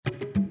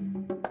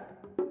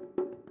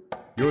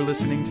You're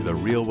listening to The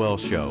Real Well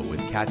Show with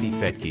Kathy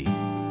Fettke,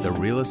 the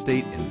real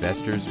estate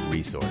investor's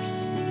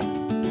resource.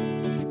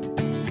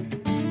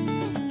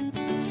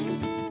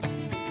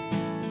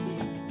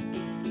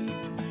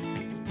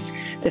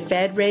 The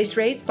Fed raised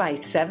rates by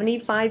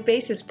 75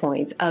 basis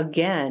points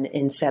again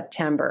in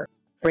September,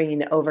 bringing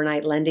the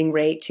overnight lending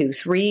rate to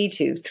 3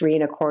 to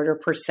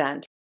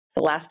 3.25%.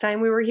 The last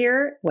time we were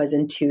here was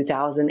in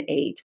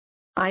 2008.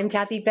 I'm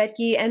Kathy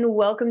Fettke, and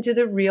welcome to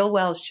The Real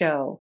Well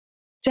Show.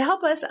 To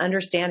help us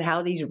understand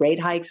how these rate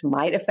hikes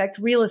might affect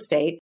real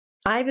estate,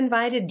 I've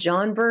invited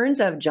John Burns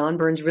of John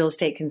Burns Real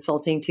Estate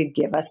Consulting to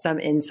give us some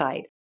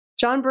insight.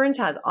 John Burns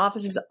has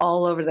offices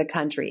all over the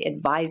country,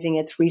 advising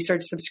its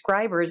research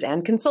subscribers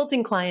and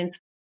consulting clients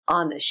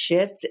on the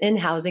shifts in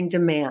housing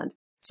demand,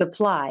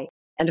 supply,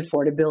 and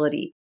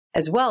affordability,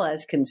 as well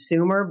as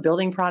consumer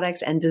building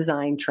products and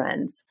design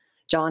trends.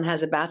 John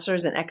has a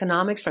bachelor's in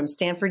economics from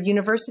Stanford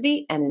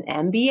University and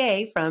an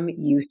MBA from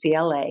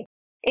UCLA.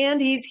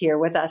 And he's here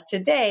with us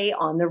today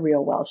on The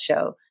Real Well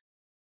Show.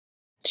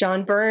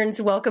 John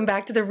Burns, welcome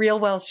back to The Real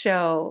Well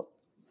Show.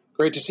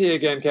 Great to see you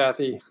again,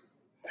 Kathy.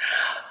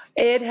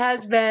 It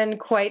has been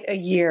quite a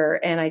year,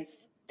 and I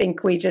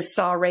think we just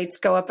saw rates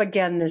go up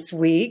again this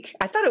week.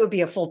 I thought it would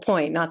be a full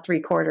point, not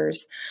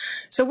 3/4.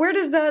 So where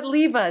does that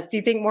leave us? Do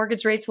you think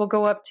mortgage rates will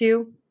go up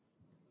too?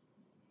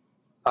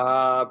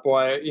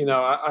 Boy,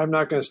 I'm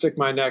not going to stick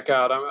my neck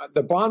out.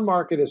 The bond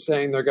market is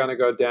saying they're going to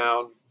go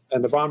down,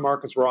 and the bond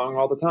market's wrong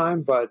all the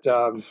time. But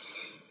I'm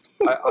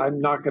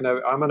going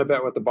to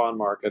bet with the bond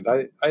market.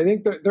 I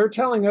think they're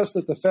telling us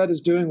that the Fed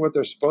is doing what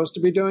they're supposed to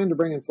be doing to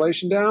bring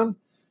inflation down.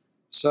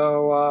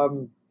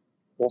 So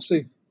we'll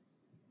see.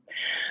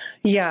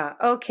 Yeah.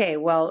 Okay.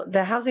 Well,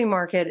 the housing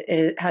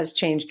market has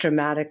changed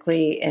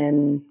dramatically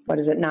in,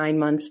 9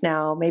 months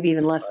now, maybe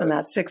even less than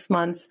that, 6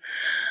 months.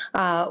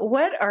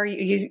 What are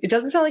you, it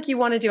doesn't sound like you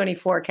want to do any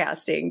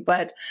forecasting,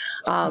 but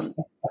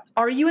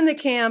are you in the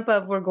camp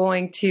of we're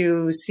going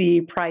to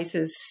see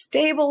prices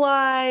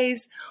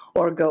stabilize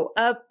or go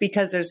up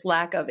because there's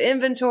lack of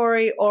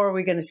inventory, or are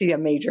we going to see a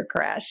major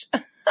crash?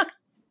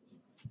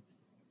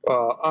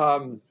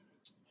 Well,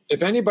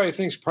 if anybody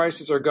thinks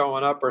prices are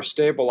going up or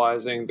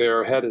stabilizing,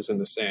 their head is in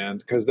the sand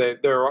because they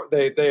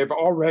have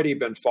already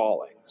been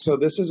falling. So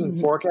this isn't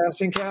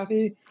forecasting,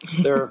 Kathy.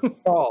 They're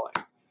falling.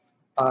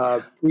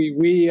 I'll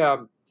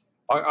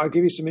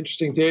give you some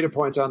interesting data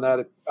points on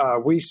that.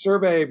 We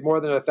survey more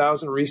than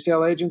 1,000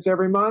 resale agents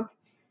every month.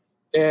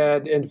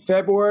 And in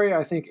February,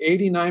 I think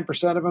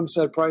 89% of them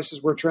said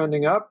prices were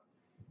trending up.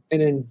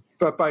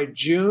 But by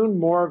June,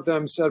 more of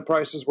them said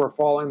prices were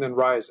falling than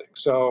rising.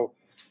 So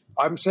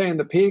I'm saying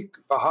the peak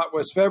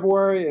was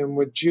February, and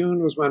with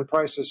June was when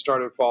prices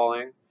started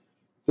falling.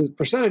 The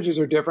percentages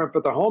are different,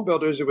 but the home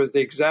builders, it was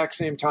the exact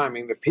same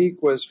timing. The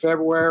peak was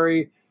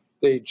February.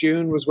 The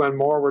June was when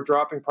more were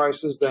dropping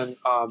prices than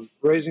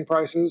raising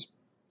prices.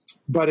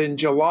 But in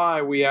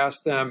July, we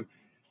asked them,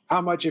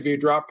 how much have you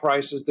dropped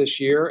prices this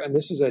year? And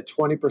this is a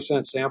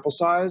 20% sample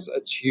size.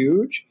 It's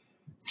huge.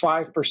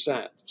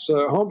 5%.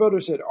 So home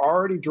builders had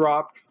already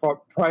dropped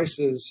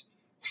prices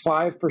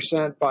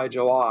 5% by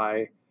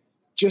July,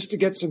 just to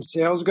get some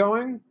sales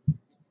going.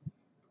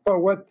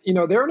 But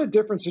they're in a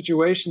different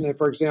situation than,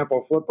 for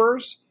example,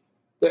 flippers.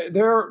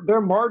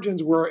 Their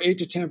margins were 8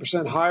 to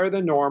 10% higher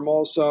than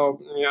normal. So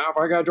if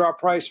I got to drop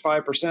price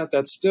 5%,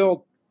 that's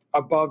still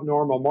above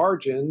normal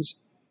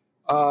margins.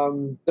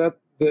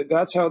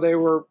 That's how they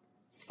were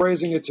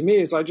phrasing it to me,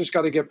 is I just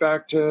got to get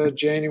back to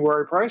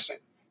January pricing.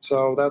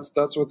 So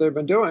that's what they've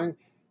been doing.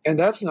 And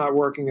that's not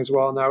working as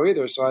well now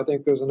either. So I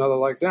think there's another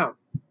leg down.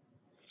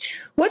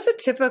 What's a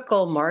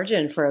typical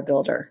margin for a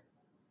builder?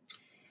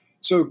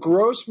 So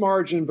gross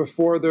margin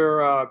before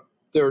their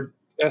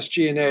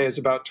SG&A is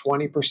about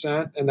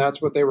 20%, and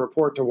that's what they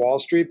report to Wall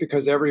Street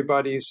because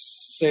everybody's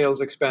sales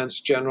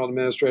expense, general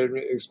administrative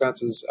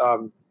expense is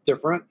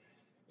different.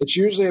 It's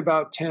usually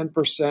about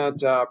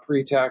 10%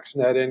 pre-tax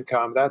net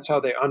income. That's how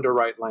they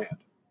underwrite land.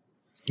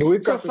 But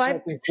we've got this whole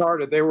thing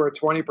charted. They were at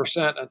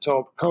 20%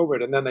 until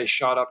COVID, and then they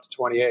shot up to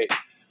 28%.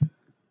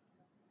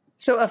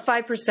 So a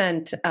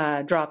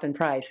 5% drop in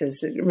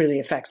prices really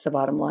affects the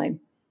bottom line.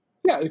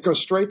 Yeah, it goes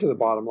straight to the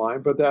bottom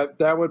line, but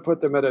that would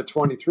put them at a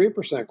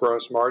 23%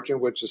 gross margin,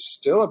 which is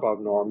still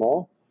above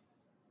normal.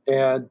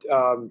 And,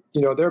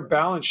 their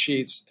balance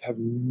sheets have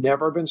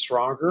never been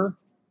stronger.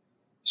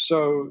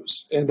 So,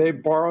 and they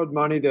borrowed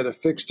money at a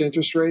fixed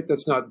interest rate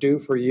that's not due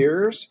for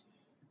years.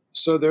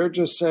 So they're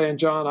just saying,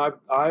 John,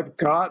 I've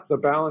got the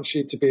balance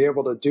sheet to be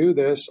able to do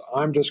this.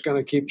 I'm just going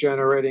to keep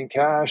generating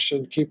cash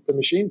and keep the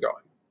machine going.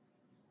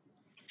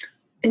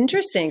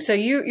 Interesting. So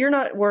you're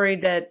not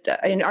worried that?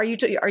 And are you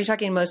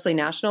talking mostly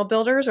national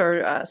builders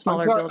or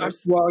smaller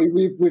builders? Well,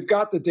 we've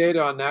got the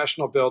data on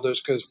national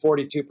builders because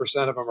 42%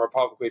 of them are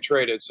publicly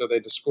traded, so they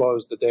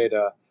disclose the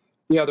data.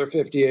 The other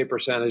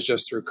 58% is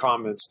just through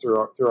comments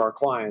through our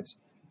clients.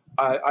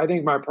 I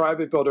think my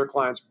private builder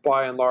clients,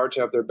 by and large,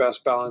 have their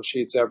best balance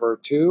sheets ever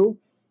too,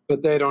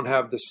 but they don't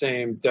have the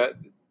same debt.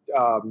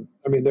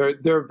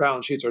 Their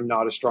balance sheets are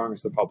not as strong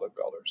as the public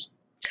builders.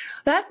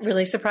 That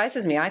really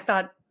surprises me. I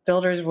thought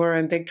builders were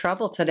in big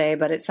trouble today,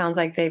 but it sounds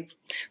like they've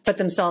put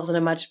themselves in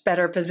a much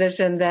better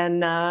position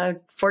than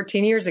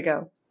 14 years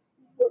ago.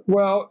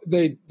 Well,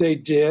 they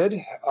did.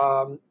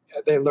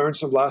 They learned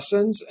some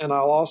lessons, and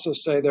I'll also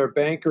say their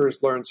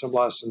bankers learned some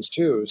lessons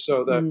too.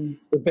 So the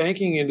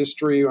banking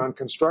industry on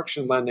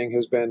construction lending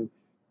has been,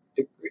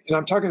 and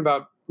I'm talking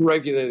about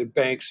regulated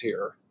banks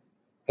here,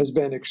 has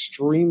been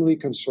extremely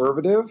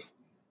conservative,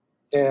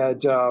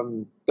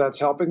 and that's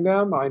helping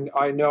them.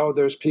 I know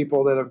there's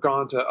people that have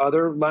gone to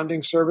other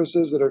lending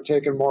services that are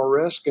taking more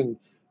risk, and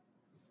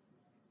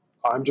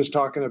I'm just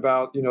talking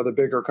about, the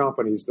bigger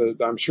companies.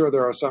 I'm sure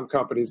there are some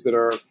companies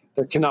that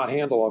cannot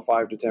handle a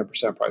 5 to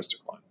 10% price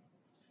decline.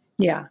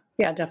 Yeah,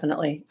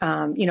 definitely.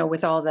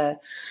 With all the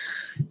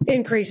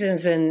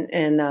increases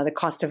in the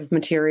cost of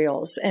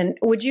materials. And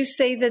would you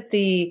say that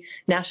the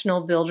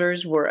national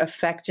builders were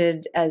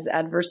affected as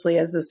adversely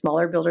as the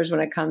smaller builders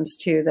when it comes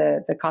to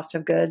the cost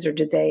of goods, or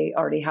did they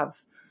already have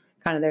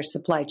kind of their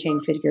supply chain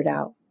figured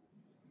out?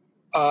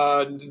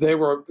 They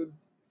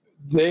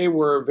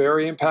were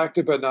very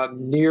impacted, but not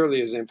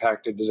nearly as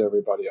impacted as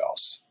everybody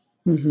else.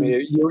 Mm-hmm. I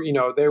mean,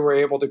 they were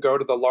able to go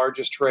to the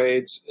largest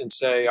trades and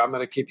say, I'm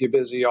going to keep you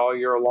busy all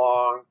year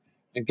long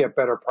and get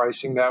better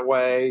pricing that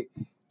way.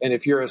 And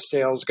if you're a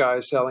sales guy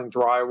selling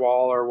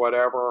drywall or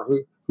whatever,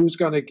 who's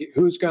going to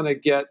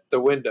get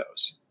the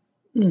windows?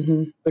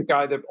 Mm-hmm. The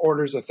guy that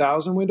orders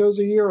 1,000 windows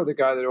a year, or the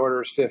guy that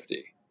orders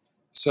 50?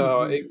 So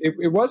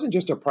mm-hmm. it wasn't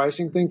just a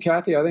pricing thing,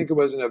 Kathy. I think it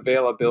was an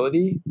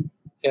availability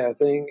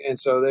thing. And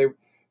so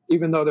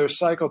even though their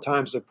cycle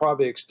times have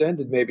probably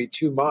extended maybe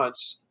 2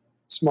 months,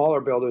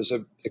 smaller builders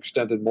have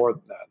extended more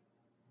than that.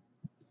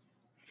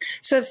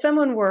 So if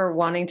someone were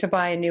wanting to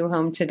buy a new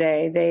home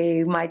today,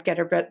 they might get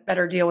a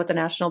better deal with a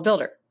national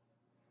builder.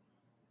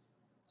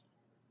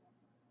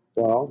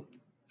 Well,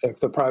 if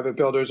the private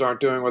builders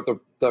aren't doing what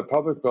the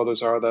public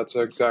builders are, that's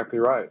exactly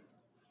right.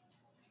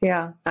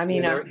 Yeah. I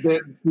mean,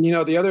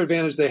 the other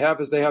advantage they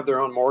have is they have their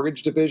own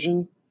mortgage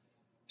division.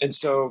 And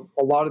so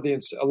a lot of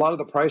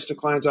the price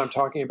declines I'm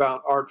talking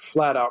about aren't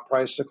flat out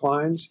price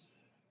declines.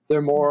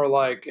 They're more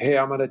like, hey,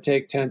 I'm going to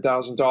take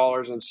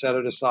 $10,000 and set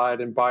it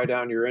aside and buy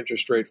down your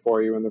interest rate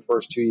for you in the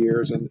first 2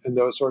 years and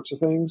those sorts of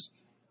things.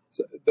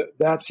 So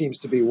that seems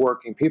to be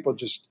working. People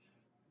just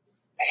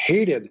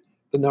hated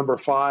the number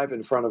 5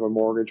 in front of a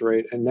mortgage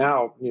rate. And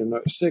now,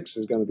 6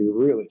 is going to be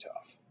really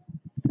tough.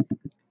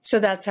 So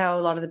that's how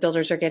a lot of the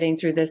builders are getting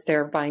through this.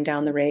 They're buying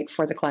down the rate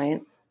for the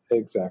client.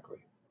 Exactly.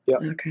 Yeah.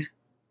 Okay.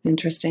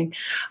 Interesting.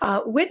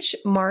 Which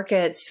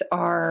markets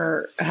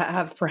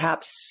have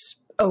perhaps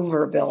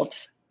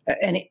overbuilt?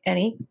 Any?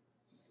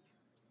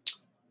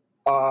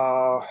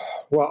 Well,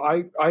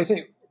 I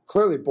think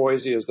clearly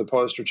Boise is the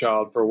poster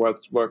child for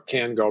what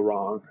can go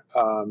wrong.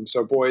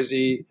 So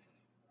Boise,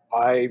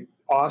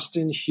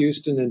 Austin,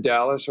 Houston, and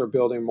Dallas are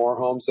building more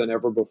homes than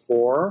ever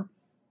before.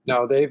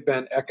 Now they've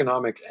been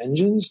economic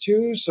engines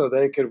too, so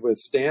they could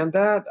withstand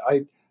that.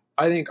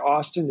 I think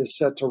Austin is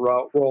set to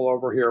roll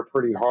over here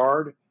pretty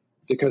hard,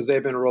 because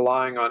they've been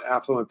relying on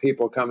affluent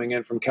people coming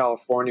in from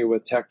California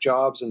with tech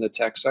jobs, and the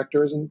tech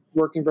sector isn't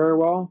working very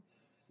well.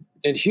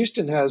 And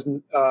Houston has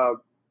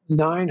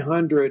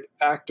 900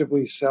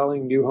 actively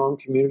selling new home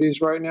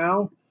communities right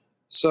now.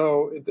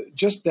 So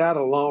just that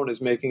alone is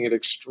making it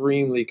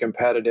extremely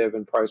competitive,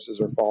 and prices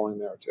are falling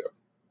there too.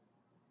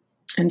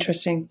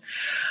 Interesting.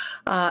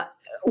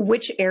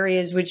 Which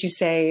areas would you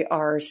say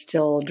are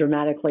still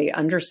dramatically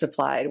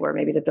undersupplied, where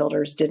maybe the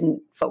builders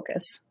didn't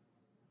focus?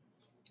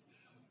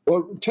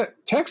 Well,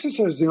 Texas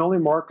is the only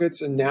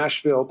markets, in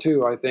Nashville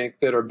too, I think,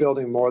 that are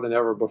building more than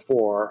ever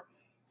before.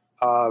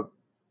 I'll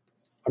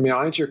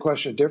answer your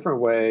question a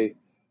different way.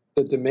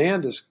 The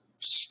demand is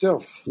still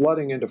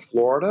flooding into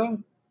Florida.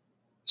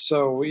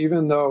 So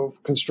even though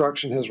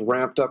construction has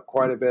ramped up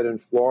quite a bit in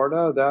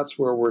Florida, that's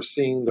where we're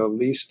seeing the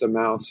least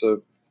amounts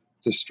of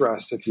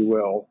distress, if you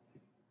will,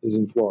 is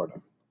in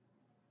Florida.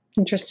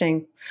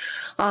 Interesting.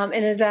 And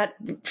is that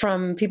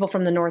from people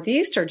from the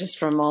Northeast or just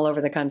from all over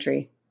the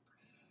country?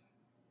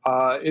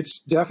 It's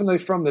definitely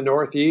from the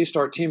Northeast.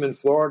 Our team in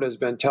Florida has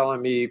been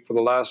telling me for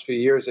the last few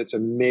years, it's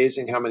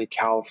amazing how many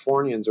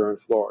Californians are in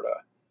Florida.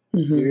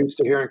 Mm-hmm. You're used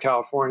to hearing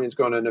Californians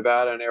going to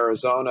Nevada and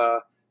Arizona.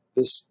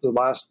 The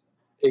last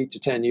 8 to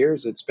 10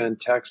 years, it's been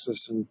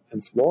Texas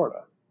and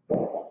Florida.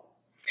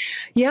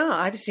 Yeah,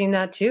 I've seen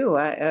that too.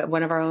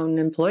 One of our own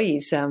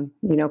employees,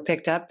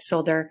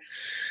 sold their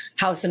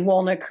house in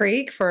Walnut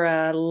Creek for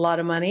a lot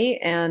of money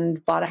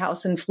and bought a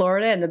house in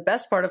Florida, in the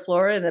best part of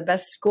Florida, in the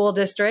best school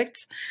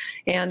districts,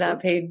 and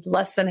paid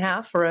less than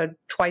half for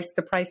twice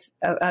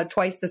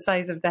the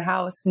size of the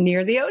house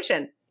near the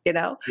ocean.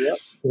 Yeah.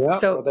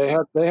 So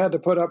well, they had to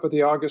put up with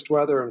the August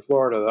weather in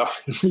Florida,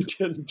 though. We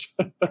didn't.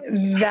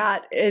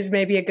 That is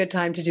maybe a good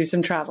time to do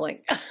some traveling.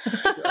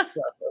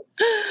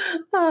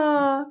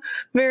 Oh,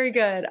 very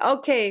good.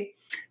 Okay.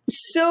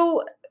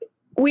 So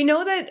we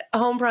know that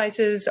home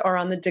prices are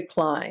on the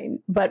decline,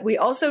 but we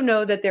also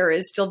know that there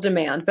is still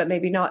demand, but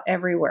maybe not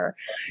everywhere.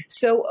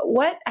 So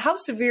how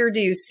severe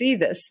do you see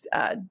this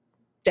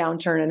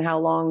downturn, and how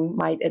long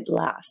might it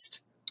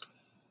last?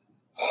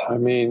 I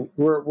mean,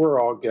 we're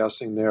all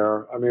guessing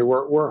there. I mean,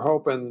 we're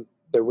hoping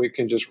that we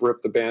can just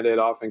rip the Band-Aid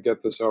off and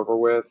get this over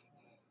with.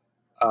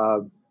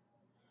 But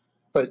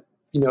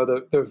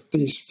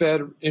these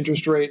Fed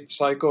interest rate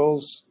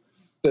cycles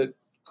that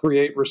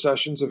create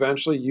recessions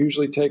eventually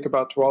usually take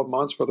about 12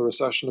 months for the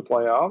recession to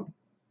play out.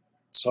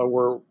 So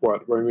we're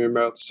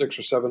about 6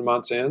 or 7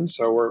 months in,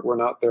 so we're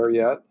not there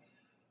yet.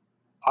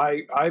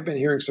 I've been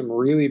hearing some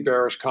really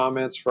bearish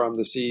comments from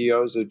the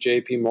CEOs of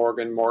J.P.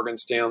 Morgan, Morgan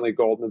Stanley,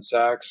 Goldman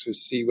Sachs, who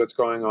see what's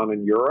going on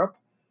in Europe.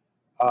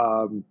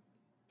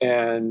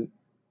 And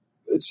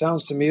it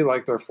sounds to me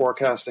like they're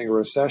forecasting a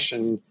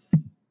recession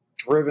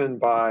driven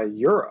by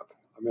Europe.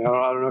 I mean,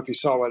 I don't know if you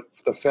saw what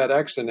the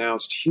FedEx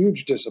announced,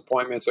 huge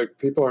disappointments. Like,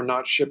 people are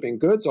not shipping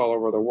goods all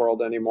over the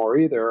world anymore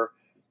either.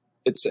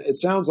 It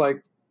sounds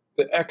like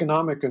the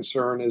economic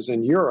concern is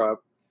in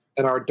Europe.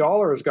 And our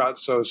dollar has got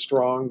so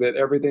strong that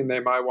everything they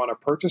might want to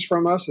purchase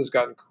from us has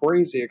gotten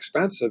crazy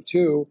expensive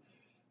too.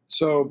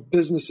 So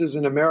businesses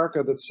in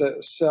America that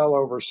sell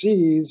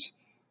overseas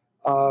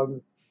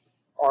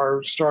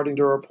are starting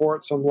to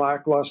report some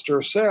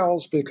lackluster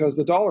sales because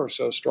the dollar is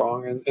so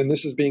strong. And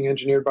this is being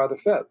engineered by the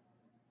Fed.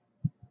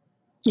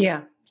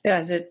 Yeah,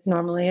 as it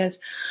normally is.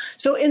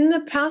 So in the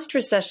past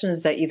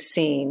recessions that you've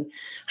seen,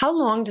 how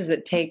long does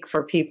it take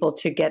for people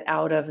to get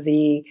out of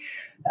the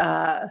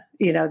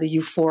the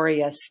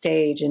euphoria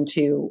stage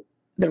into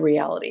the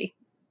reality?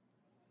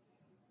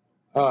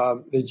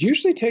 It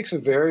usually takes a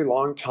very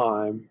long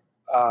time.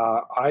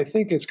 I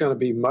think it's going to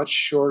be much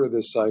shorter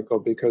this cycle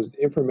because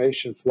the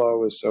information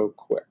flow is so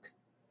quick.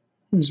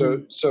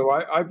 Mm-hmm. So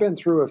I've been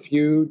through a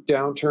few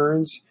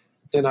downturns,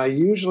 and I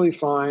usually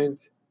find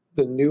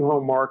the new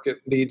home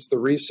market leads the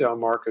resale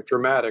market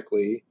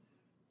dramatically,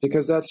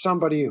 because that's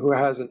somebody who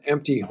has an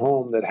empty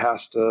home that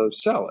has to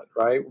sell it,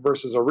 right?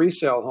 Versus a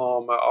resale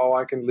home,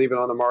 I can leave it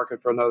on the market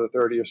for another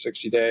 30 or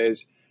 60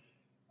 days.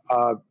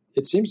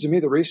 It seems to me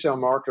the resale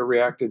market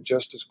reacted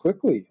just as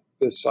quickly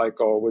this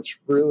cycle, which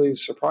really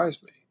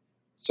surprised me.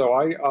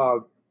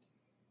 So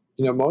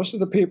most of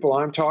the people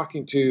I'm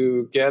talking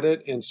to get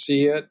it and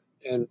see it.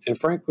 And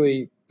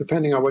frankly,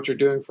 depending on what you're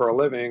doing for a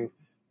living,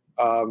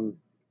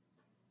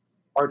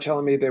 are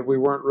telling me that we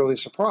weren't really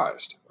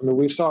surprised. I mean,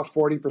 we saw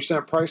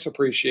 40% price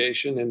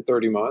appreciation in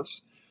 30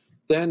 months.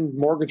 Then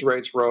mortgage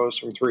rates rose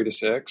from 3 to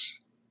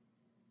 6.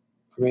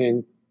 I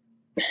mean,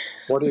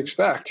 what do you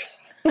expect?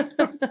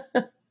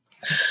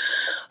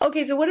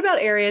 Okay, so what about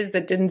areas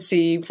that didn't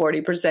see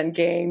 40%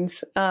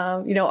 gains?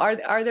 Are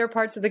there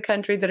parts of the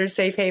country that are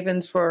safe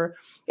havens for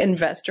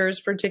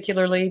investors,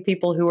 particularly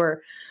people who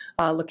are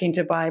looking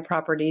to buy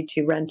property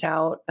to rent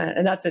out?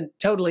 And that's a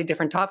totally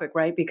different topic,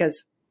 right?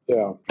 Because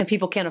if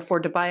people can't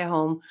afford to buy a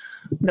home,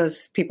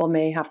 those people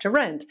may have to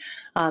rent.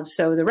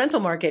 So the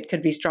rental market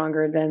could be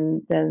stronger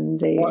than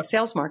the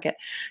sales market.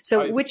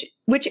 So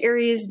which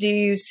areas do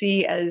you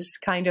see as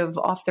kind of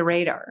off the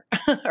radar?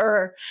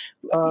 Or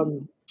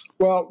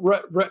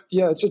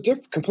it's a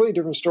completely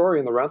different story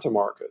in the rental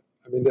market.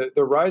 I mean,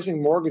 the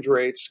rising mortgage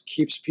rates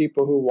keeps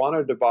people who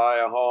wanted to buy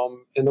a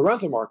home in the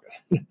rental market.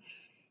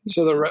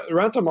 So the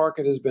rental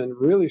market has been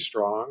really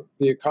strong.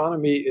 The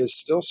economy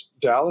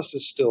Dallas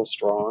is still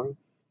strong.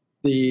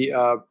 The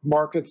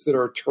markets that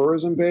are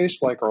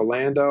tourism-based, like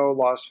Orlando,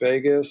 Las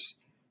Vegas,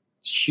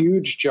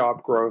 huge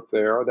job growth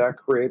there. That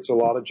creates a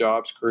lot of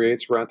jobs,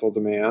 creates rental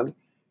demand.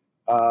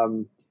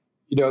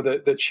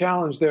 The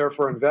challenge there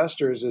for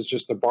investors is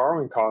just the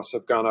borrowing costs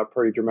have gone up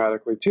pretty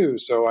dramatically too.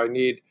 So I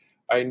need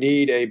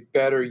a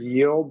better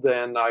yield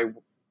than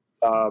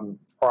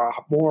or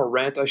more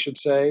rent, I should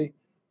say,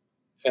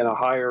 and a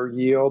higher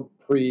yield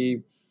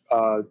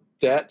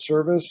pre-debt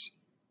service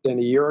than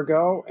a year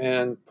ago,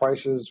 and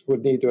prices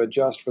would need to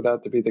adjust for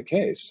that to be the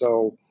case.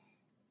 So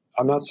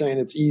I'm not saying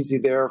it's easy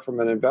there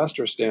from an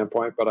investor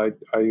standpoint, but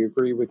I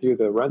agree with you,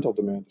 the rental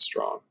demand is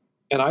strong.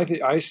 And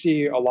I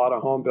see a lot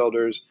of home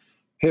builders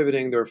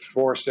pivoting their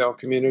for sale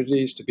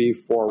communities to be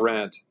for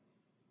rent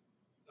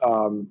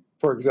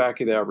for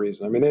exactly that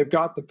reason. I mean, they've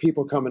got the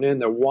people coming in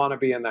that want to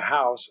be in the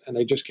house and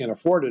they just can't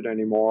afford it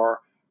anymore.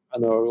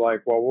 And they're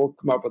like, well, we'll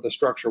come up with a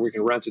structure, we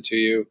can rent it to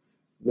you,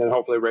 and then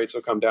hopefully rates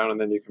will come down and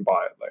then you can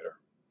buy it later.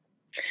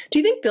 Do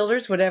you think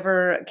builders would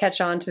ever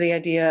catch on to the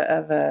idea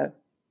of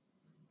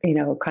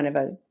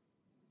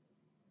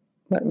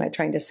what am I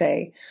trying to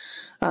say,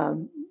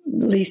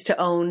 lease to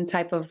own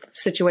type of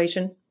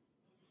situation?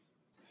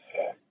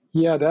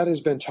 Yeah, that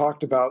has been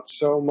talked about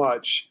so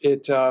much.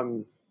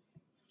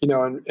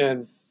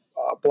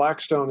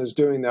 Blackstone is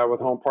doing that with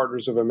Home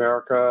Partners of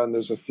America, and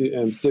there's a few,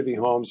 and Divvy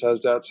Homes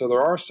has that. So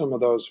there are some of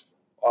those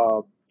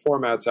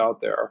formats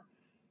out there.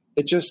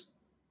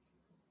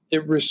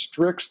 It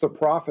restricts the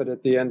profit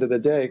at the end of the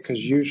day,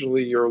 because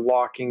usually you're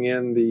locking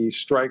in the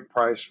strike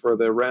price for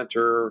the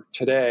renter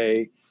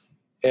today.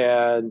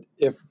 And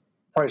if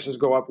prices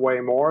go up way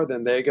more,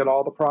 then they get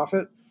all the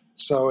profit.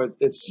 So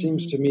it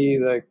seems to me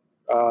that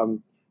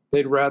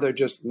they'd rather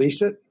just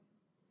lease it.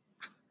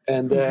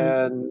 And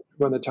then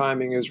when the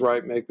timing is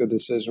right, make the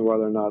decision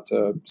whether or not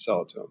to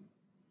sell it to them.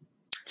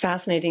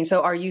 Fascinating.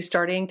 So are you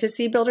starting to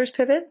see builders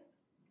pivot?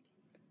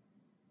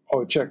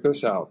 Oh, check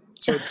this out.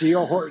 So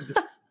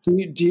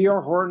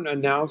D.R. Horton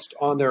announced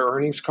on their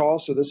earnings call,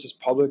 so this is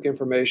public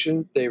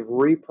information, they've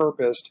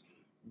repurposed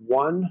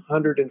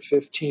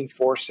 115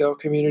 for-sale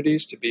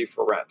communities to be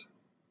for rent.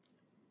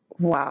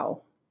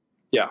 Wow.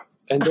 Yeah.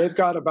 And they've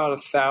got about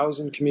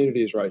 1,000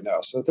 communities right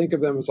now. So think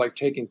of them as like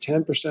taking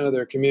 10% of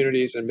their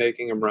communities and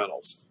making them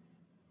rentals.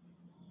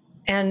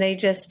 And they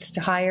just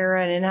hire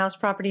an in-house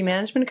property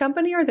management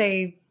company, or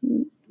they?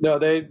 No,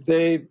 they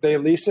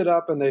lease it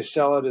up and they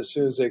sell it as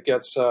soon as it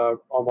gets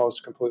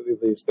almost completely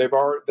leased.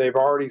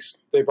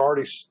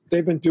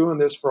 They've been doing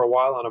this for a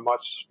while on a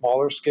much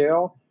smaller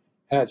scale.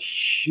 Had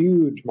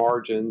huge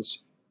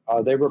margins.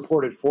 They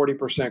reported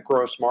 40%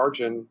 gross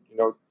margin.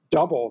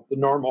 Double the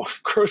normal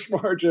gross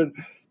margin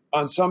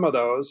on some of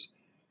those.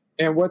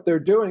 And what they're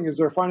doing is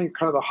they're finding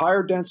kind of the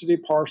higher density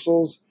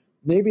parcels,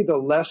 maybe the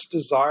less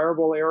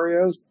desirable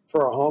areas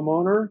for a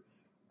homeowner,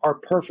 are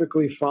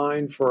perfectly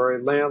fine for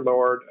a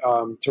landlord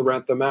to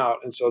rent them out.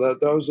 And so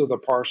those are the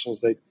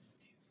parcels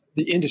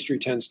the industry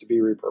tends to be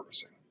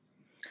repurposing.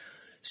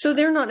 So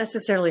they're not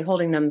necessarily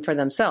holding them for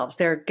themselves.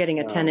 They're getting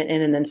a tenant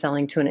in and then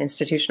selling to an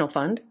institutional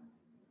fund?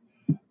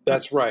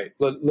 That's right.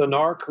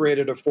 Lennar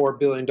created a $4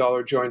 billion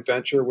joint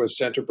venture with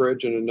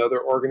Centerbridge and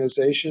another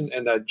organization,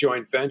 and that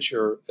joint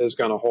venture is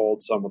going to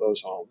hold some of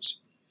those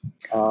homes.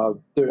 Wow.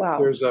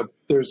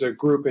 There's a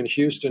group in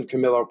Houston,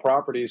 Camillo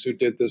Properties, who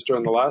did this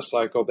during the last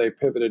cycle. They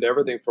pivoted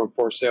everything from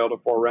for sale to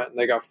for rent, and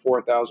they got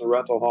 4,000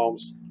 rental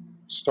homes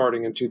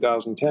starting in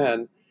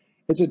 2010.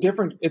 It's a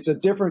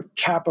different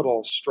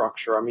capital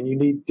structure. I mean, you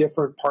need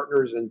different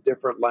partners and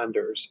different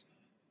lenders,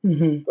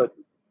 but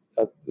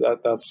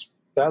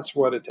that's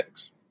what it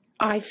takes.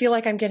 I feel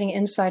like I'm getting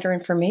insider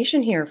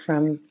information here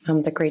from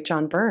the great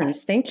John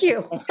Burns. Thank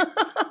you.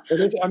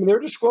 They're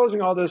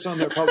disclosing all this on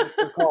their public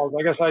calls.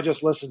 I guess I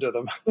just listened to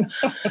them.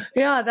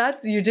 Yeah,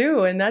 you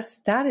do. And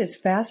that is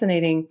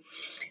fascinating.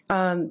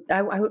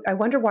 I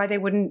wonder why they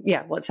wouldn't.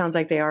 Yeah, well, it sounds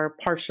like they are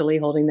partially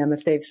holding them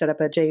if they've set up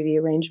a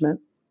JV arrangement.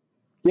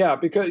 Yeah,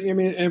 because,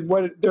 and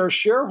what their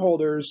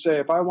shareholders say,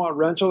 if I want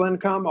rental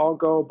income, I'll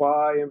go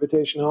buy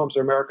Invitation Homes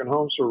or American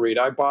Homes for REIT.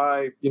 I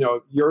buy,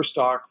 your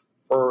stock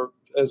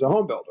as a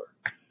home builder.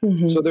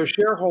 Mm-hmm. So their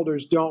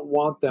shareholders don't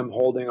want them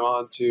holding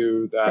on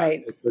to that.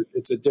 Right.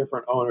 It's a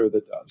different owner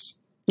that does.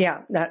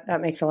 Yeah,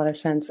 that makes a lot of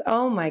sense.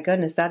 Oh my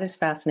goodness, that is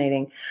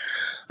fascinating.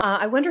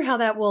 I wonder how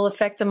that will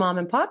affect the mom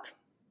and pop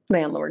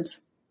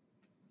landlords.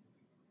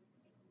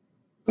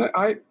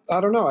 I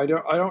don't know.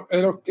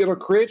 It'll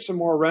create some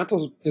more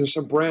rentals and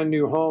some brand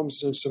new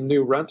homes and some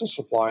new rental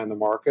supply in the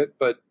market.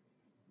 But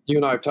you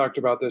and I have talked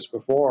about this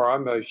before.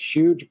 I'm a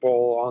huge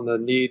bull on the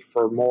need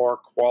for more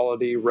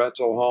quality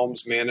rental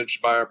homes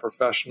managed by a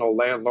professional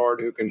landlord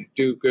who can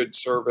do good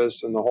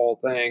service and the whole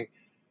thing.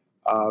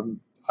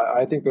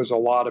 I think there's a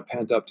lot of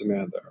pent-up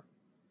demand there.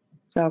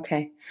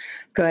 Okay,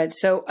 good.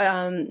 So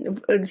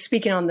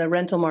speaking on the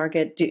rental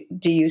market,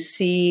 do you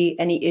see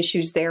any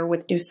issues there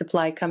with new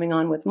supply coming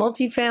on with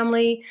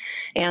multifamily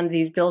and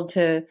these build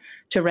to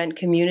rent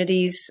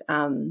communities,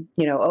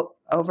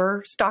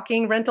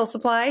 overstocking rental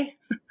supply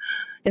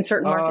in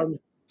certain markets?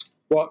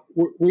 Well,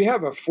 we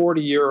have a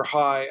 40-year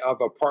high of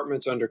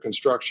apartments under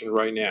construction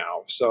right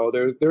now. So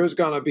there's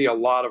going to be a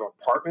lot of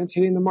apartments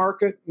hitting the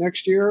market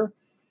next year.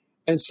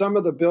 And some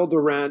of the build to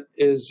rent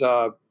is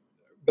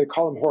they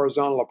call them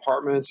horizontal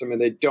apartments. I mean,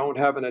 they don't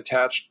have an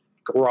attached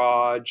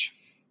garage.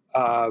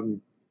 I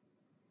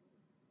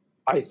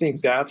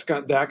think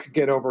that could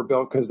get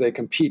overbuilt because they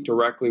compete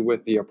directly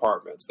with the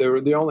apartments.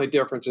 The only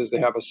difference is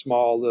they have a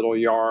small little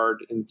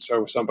yard, and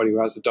so somebody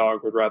who has a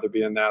dog would rather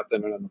be in that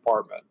than in an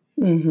apartment.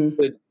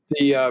 Mm-hmm.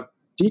 The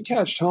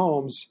detached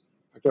homes,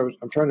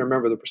 I'm trying to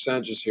remember the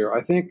percentages here.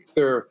 I think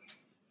the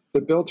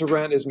build to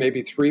rent is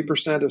maybe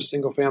 3% of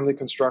single family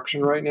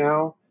construction right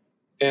now.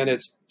 And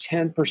it's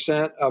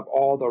 10% of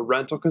all the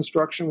rental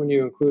construction when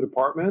you include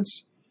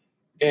apartments.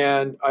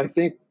 And I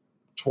think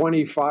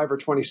 25 or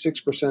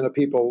 26% of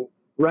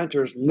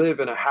renters live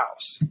in a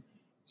house.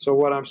 So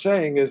what I'm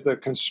saying is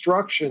that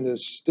construction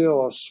is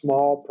still a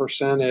small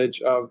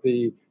percentage of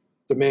the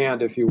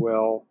demand, if you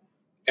will.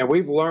 And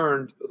we've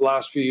learned the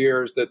last few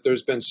years that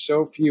there's been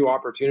so few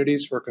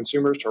opportunities for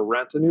consumers to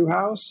rent a new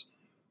house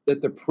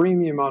that the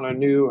premium on a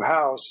new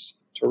house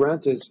to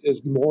rent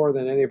is more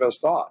than any of us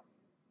thought.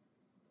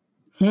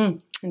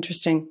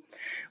 Interesting.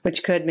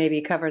 Which could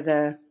maybe cover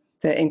the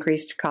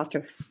increased cost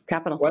of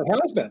capital. Well, it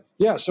has been.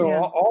 Yeah. So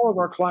all of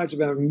our clients have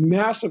been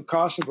massive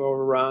cost of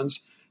overruns,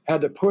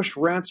 had to push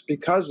rents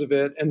because of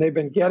it, and they've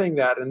been getting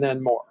that and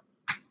then more.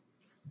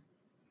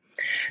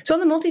 So on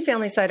the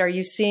multifamily side, are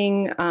you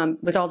seeing,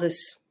 with all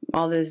this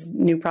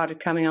new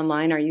product coming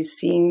online, are you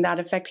seeing that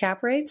affect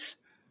cap rates?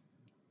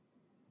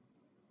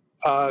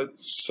 We've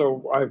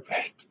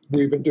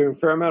been doing a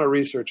fair amount of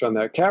research on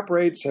that. Cap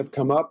rates have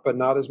come up, but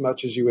not as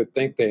much as you would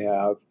think they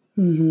have.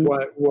 Mm-hmm.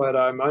 What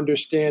I'm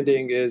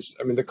understanding is,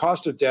 the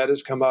cost of debt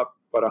has come up,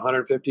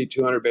 150,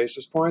 200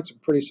 basis points,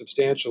 pretty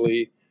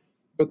substantially,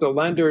 but the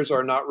lenders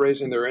are not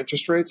raising their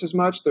interest rates as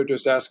much. They're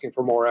just asking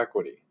for more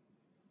equity.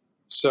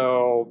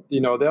 So,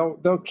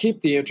 they'll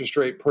keep the interest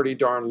rate pretty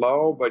darn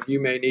low, but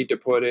you may need to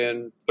put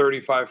in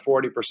 35,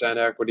 40%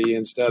 equity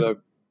instead of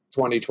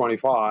 20,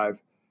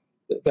 25.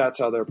 That's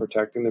how they're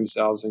protecting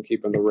themselves and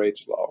keeping the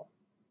rates low.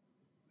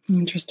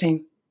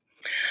 Interesting.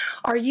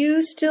 Are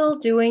you still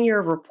doing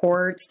your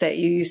reports that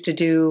you used to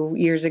do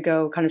years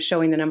ago, kind of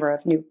showing the number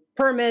of new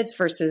permits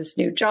versus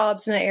new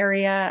jobs in the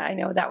area? I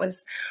know that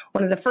was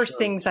one of the first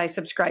things I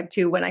subscribed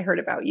to when I heard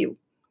about you.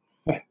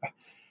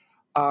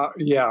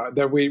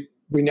 That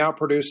we now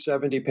produce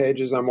 70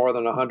 pages on more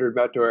than 100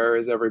 metro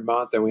areas every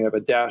month, and we have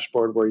a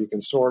dashboard where you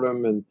can sort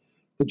them. And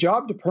the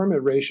job to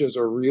permit ratios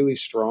are really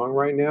strong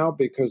right now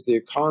because the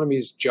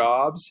economy's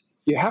jobs,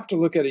 you have to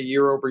look at it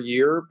year over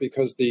year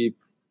because the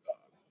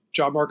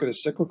job market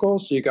is cyclical.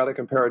 So you got to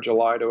compare a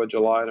July to a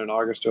July and an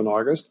August to an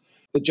August.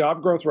 The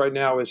job growth right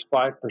now is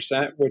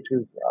 5%, which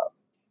is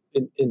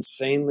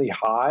insanely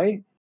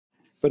high,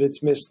 but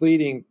it's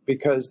misleading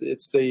because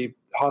it's the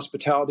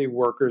hospitality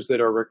workers that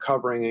are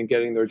recovering and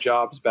getting their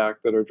jobs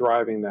back that are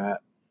driving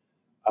that.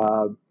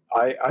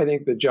 I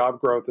think the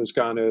job growth is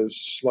going to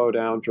slow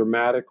down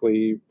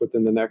dramatically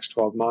within the next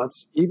 12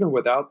 months, even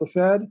without the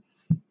Fed,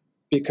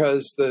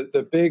 because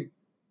the big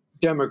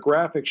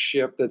demographic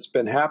shift that's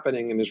been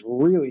happening and is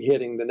really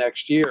hitting the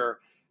next year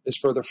is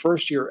for the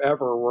first year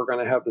ever, we're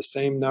going to have the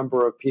same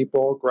number of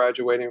people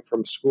graduating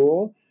from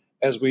school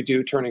as we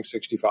do turning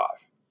 65.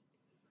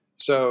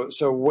 So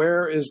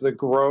where is the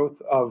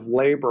growth of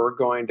labor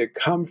going to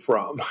come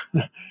from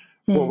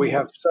when we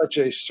have such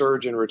a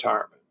surge in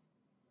retirement?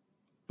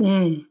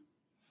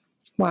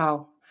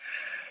 Wow.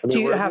 I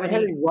mean, we're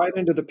heading right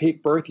into the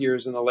peak birth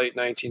years in the late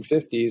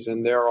 1950s,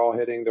 and they're all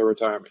hitting their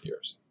retirement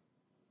years.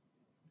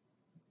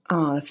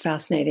 Oh, that's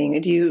fascinating.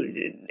 Do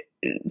you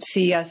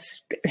see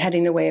us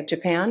heading the way of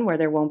Japan, where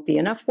there won't be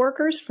enough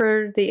workers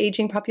for the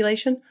aging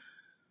population?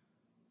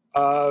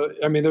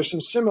 There's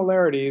some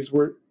similarities.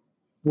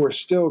 We're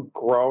still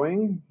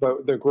growing,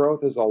 but the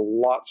growth is a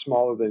lot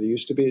smaller than it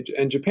used to be.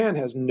 And Japan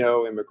has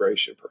no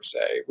immigration per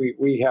se.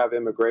 We have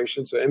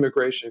immigration, so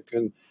immigration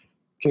can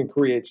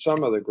create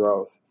some of the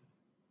growth,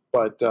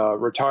 but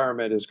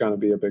retirement is going to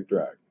be a big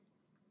drag.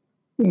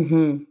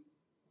 Mm-hmm.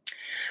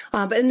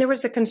 And there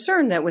was a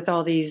concern that with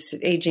all these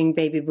aging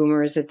baby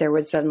boomers, that there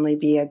would suddenly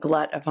be a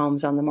glut of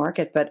homes on the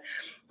market, but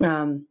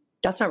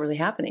that's not really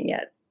happening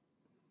yet.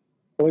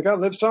 Well, they got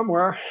to live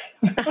somewhere.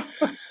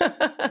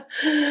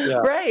 Yeah.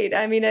 Right.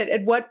 I mean,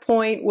 at what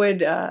point would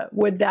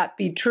that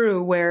be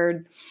true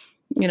where,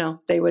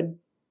 they would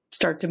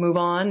start to move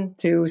on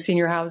to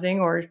senior housing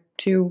or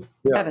to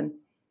heaven?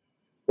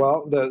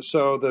 Well,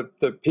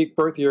 the peak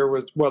birth year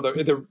was,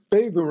 the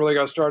baby boom really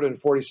got started in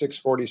 46,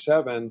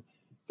 47.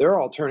 They're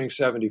all turning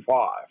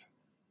 75.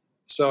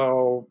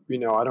 So,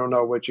 I don't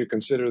know what you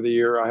consider the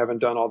year. I haven't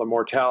done all the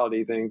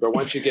mortality thing, but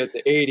once you get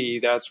to 80,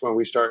 that's when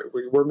we start.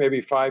 We're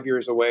maybe 5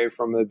 years away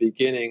from the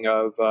beginning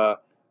of,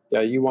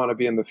 you want to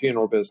be in the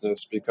funeral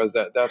business because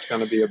that's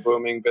going to be a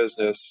booming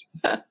business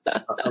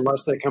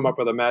unless they come up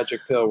with a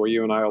magic pill where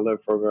you and I will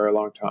live for a very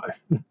long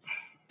time.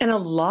 And a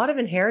lot of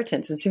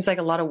inheritance. It seems like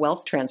a lot of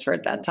wealth transfer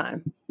at that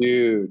time.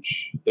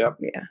 Huge. Yep.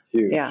 Yeah.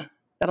 Huge. Yeah.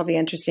 That'll be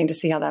interesting to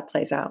see how that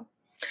plays out.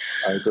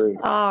 I agree.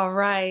 All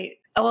right.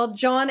 Well,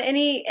 John,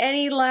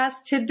 any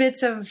last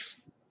tidbits of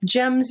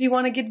gems you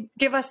want to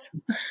give us?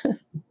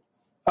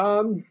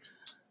 Well,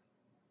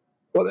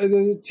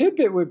 the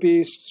tidbit would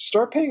be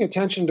start paying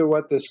attention to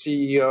what the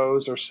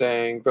CEOs are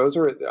saying. Those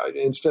are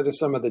instead of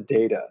some of the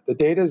data. The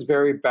data is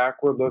very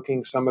backward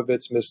looking. Some of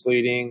it's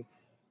misleading,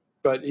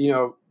 but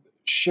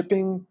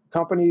shipping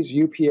companies,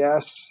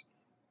 UPS,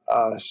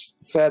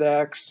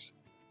 FedEx,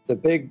 the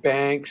big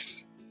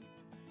banks.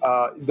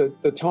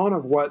 The tone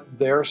of what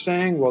they're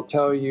saying will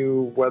tell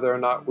you whether or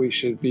not we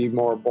should be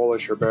more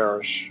bullish or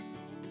bearish.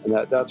 And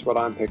that's what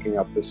I'm picking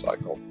up this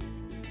cycle.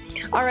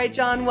 All right,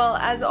 John. Well,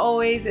 as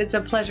always, it's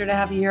a pleasure to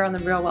have you here on the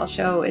Real Wealth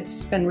Show.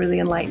 It's been really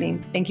enlightening.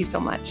 Thank you so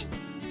much.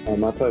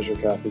 My pleasure,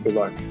 Kathy. Good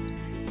luck.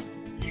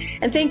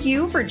 And thank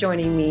you for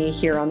joining me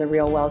here on the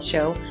Real Wealth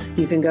Show.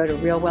 You can go to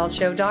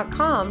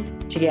realwealthshow.com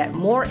to get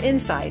more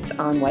insights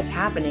on what's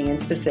happening in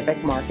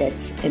specific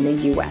markets in the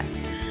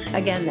U.S.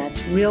 Again,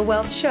 that's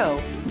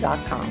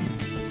realwealthshow.com.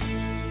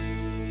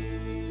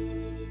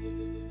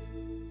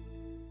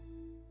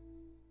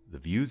 The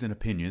views and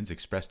opinions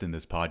expressed in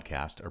this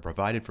podcast are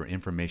provided for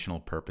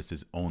informational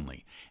purposes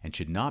only and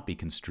should not be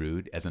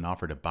construed as an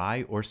offer to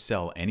buy or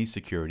sell any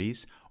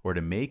securities or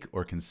to make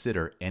or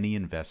consider any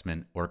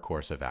investment or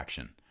course of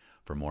action.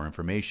 For more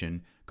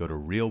information, go to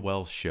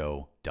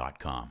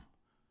realwealthshow.com.